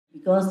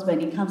Because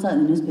when it comes out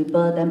in the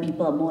newspaper, then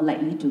people are more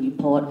likely to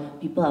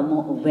report, people are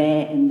more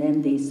aware, and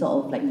then they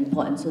sort of like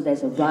report, and so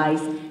there's a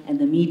rise, and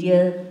the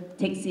media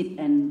takes it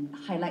and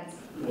highlights.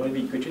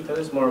 Maybe could you tell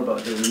us more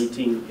about the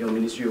meeting your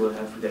ministry will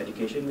have with the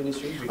education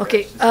ministry?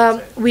 Okay,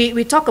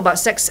 we talk about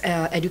sex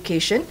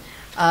education,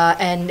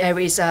 and there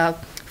is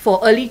for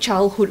early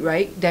childhood,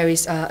 right? There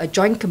is a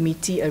joint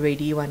committee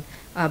already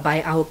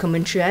by our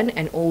Kementerian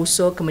and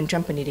also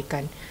Kementerian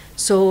Pendidikan.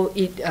 So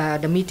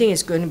the meeting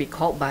is going to be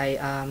called by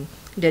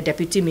the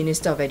Deputy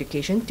Minister of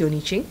Education, Teo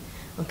Ching.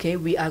 Okay,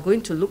 we are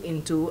going to look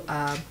into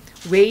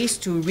ways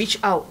to reach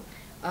out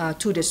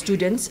to the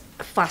students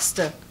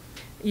faster.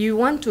 You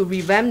want to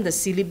revamp the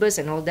syllabus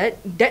and all that,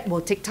 that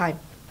will take time.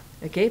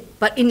 Okay,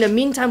 but in the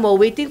meantime, while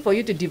waiting for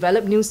you to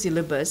develop new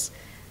syllabus,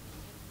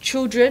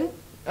 children,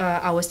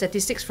 our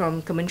statistics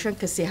from Kementerian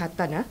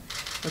Kesihatan,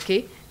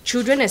 okay,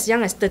 children as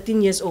young as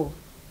 13 years old,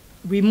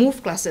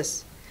 remove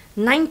classes.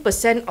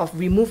 9% of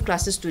removed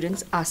classes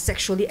students are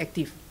sexually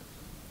active.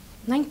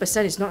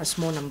 9% is not a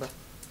small number,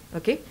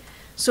 okay?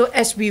 So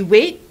as we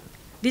wait,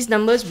 these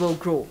numbers will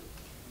grow,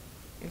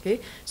 okay?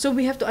 So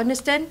we have to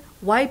understand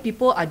why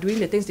people are doing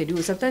the things they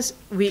do. Sometimes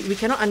we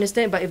cannot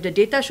understand, but if the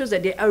data shows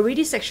that they're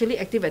already sexually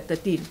active at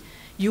 13,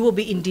 you will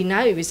be in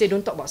denial if you say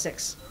don't talk about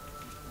sex.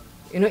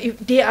 You know, if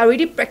they are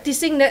already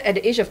practicing that at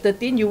the age of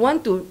 13, you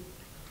want to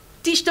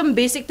teach them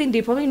basic things,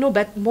 they probably know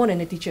more than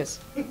the teachers.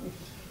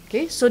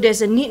 Okay, so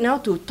there's a need now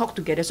to talk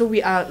together. So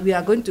we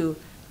are going to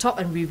talk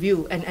and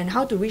review and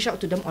how to reach out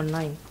to them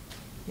online.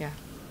 Yeah.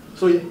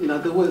 So in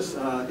other words,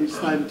 it's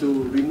time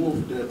to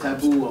remove the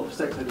taboo of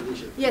sex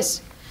education.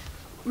 Yes,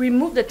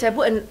 remove the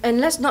taboo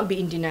and let's not be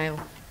in denial.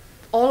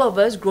 All of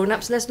us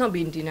grown-ups, let's not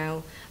be in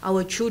denial.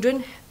 Our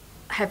children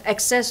have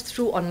access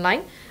through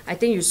online. I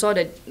think you saw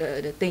the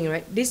thing,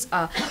 right? These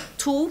are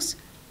tools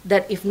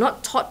that if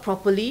not taught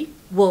properly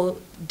will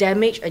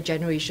damage a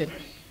generation.